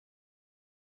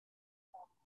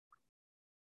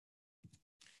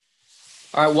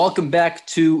All right, welcome back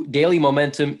to Daily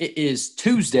Momentum. It is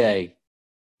Tuesday,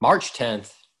 March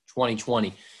 10th,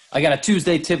 2020. I got a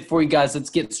Tuesday tip for you guys. Let's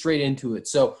get straight into it.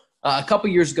 So a couple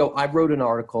years ago, I wrote an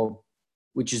article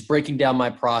which is breaking down my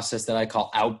process that I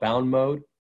call outbound mode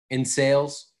in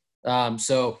sales.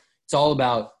 So it's all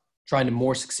about trying to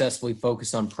more successfully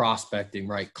focus on prospecting,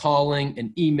 right? Calling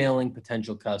and emailing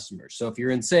potential customers. So if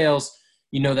you're in sales,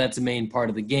 you know that's a main part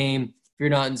of the game. If you're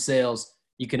not in sales,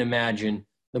 you can imagine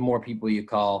the more people you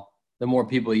call, the more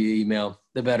people you email,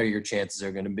 the better your chances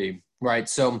are going to be, right?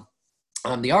 So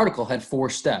the article had 4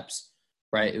 steps,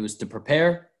 right? It was to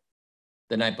prepare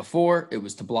the night before, it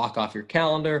was to block off your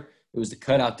calendar, it was to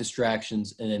cut out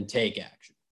distractions, and then take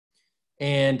action.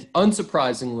 And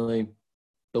unsurprisingly,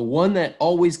 the one that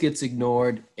always gets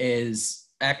ignored is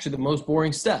actually the most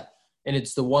boring step. And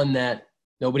it's the one that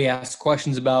nobody asks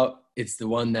questions about. It's the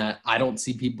one that I don't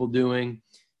see people doing.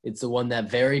 It's the one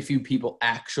that very few people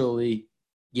actually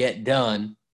get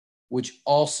done, which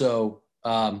also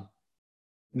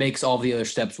makes all the other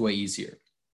steps way easier.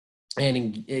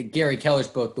 And in Gary Keller's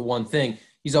book, The One Thing,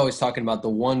 he's always talking about the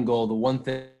one goal, the one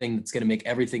thing that's going to make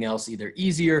everything else either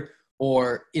easier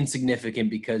or insignificant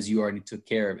because you already took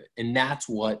care of it. And that's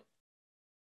what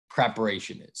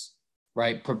preparation is,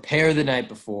 right? Prepare the night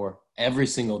before every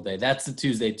single day. That's the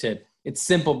Tuesday tip. It's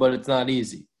simple, but it's not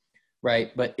easy,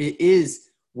 right? But it is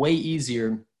way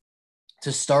easier to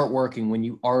start working when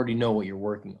you already know what you're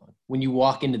working on. When you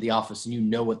walk into the office and you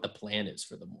know what the plan is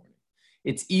for the morning.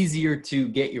 It's easier to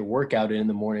get your workout in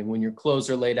the morning when your clothes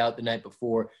are laid out the night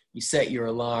before, you set your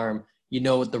alarm, you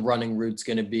know what the running route's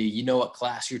going to be, you know what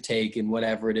class you're taking,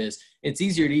 whatever it is. It's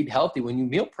easier to eat healthy when you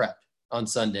meal prep on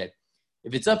Sunday.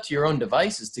 If it's up to your own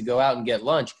devices to go out and get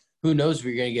lunch, who knows if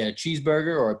you're going to get a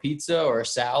cheeseburger or a pizza or a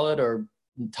salad or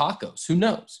tacos? Who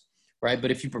knows, right?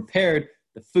 But if you prepared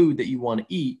the food that you want to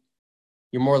eat,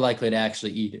 you're more likely to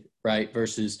actually eat it, right?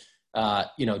 Versus,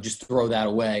 just throw that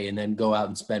away and then go out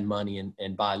and spend money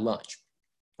and buy lunch,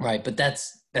 right? But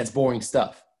that's boring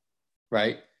stuff,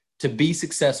 right? To be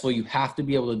successful, you have to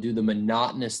be able to do the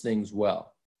monotonous things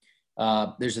well.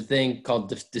 There's a thing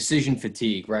called decision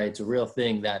fatigue, right? It's a real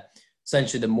thing that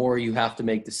essentially the more you have to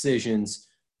make decisions,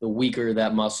 the weaker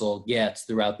that muscle gets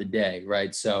throughout the day,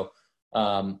 right? So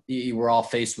we're all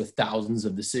faced with thousands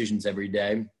of decisions every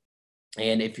day.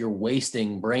 And if you're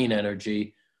wasting brain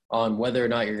energy on whether or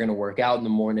not you're going to work out in the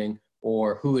morning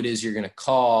or who it is you're going to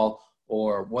call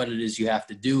or what it is you have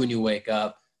to do when you wake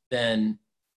up, then,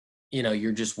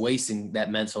 you're just wasting that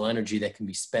mental energy that can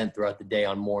be spent throughout the day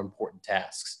on more important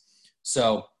tasks.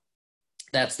 So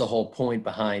that's the whole point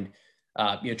behind,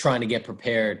 trying to get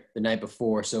prepared the night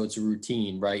before. So it's a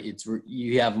routine, right?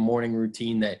 You have a morning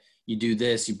routine that you do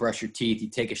this, you brush your teeth, you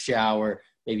take a shower,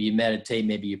 maybe you meditate,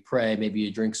 maybe you pray, maybe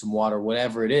you drink some water,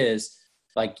 whatever it is,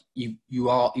 like you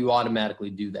automatically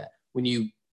do that. When you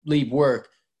leave work,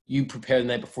 you prepare the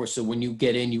night before. So when you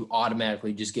get in, you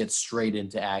automatically just get straight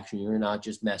into action. You're not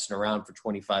just messing around for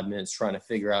 25 minutes trying to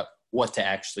figure out what to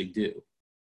actually do.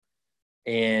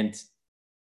 And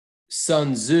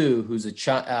Sun Tzu, who's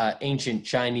an ancient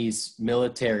Chinese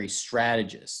military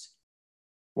strategist,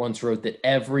 once wrote that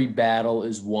every battle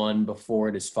is won before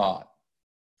it is fought.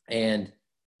 And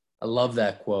I love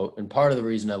that quote. And part of the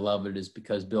reason I love it is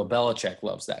because Bill Belichick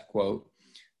loves that quote.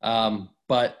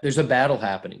 But there's a battle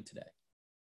happening today,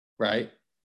 right?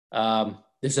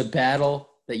 There's a battle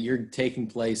that you're taking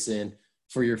place in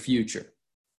for your future,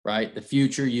 right? The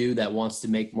future you that wants to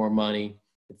make more money,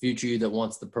 the future you that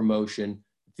wants the promotion,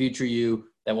 the future you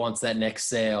that wants that next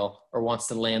sale or wants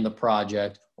to land the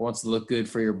project or wants to look good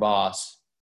for your boss,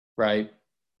 right?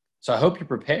 So I hope you're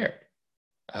prepared.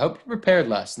 I hope you prepared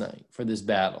last night for this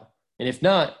battle. And if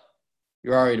not,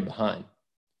 you're already behind.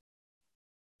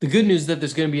 The good news is that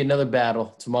there's going to be another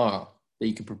battle tomorrow that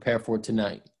you can prepare for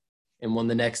tonight and one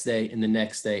the next day and the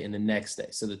next day and the next day.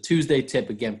 So the Tuesday tip,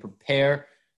 again, prepare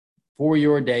for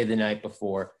your day the night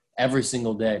before every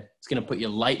single day. It's going to put you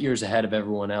light years ahead of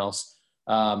everyone else.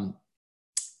 And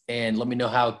let me know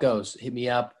how it goes. Hit me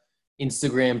up,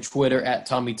 Instagram, Twitter, at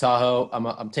Tommy Tahoe.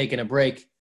 I'm taking a break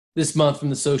this month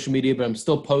from the social media, but I'm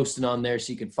still posting on there,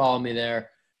 so you can follow me there.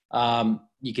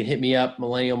 You can hit me up,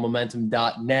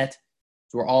 millennialmomentum.net.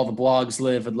 It's where all the blogs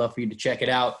live. I'd love for you to check it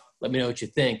out. Let me know what you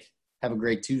think. Have a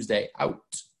great Tuesday. Out.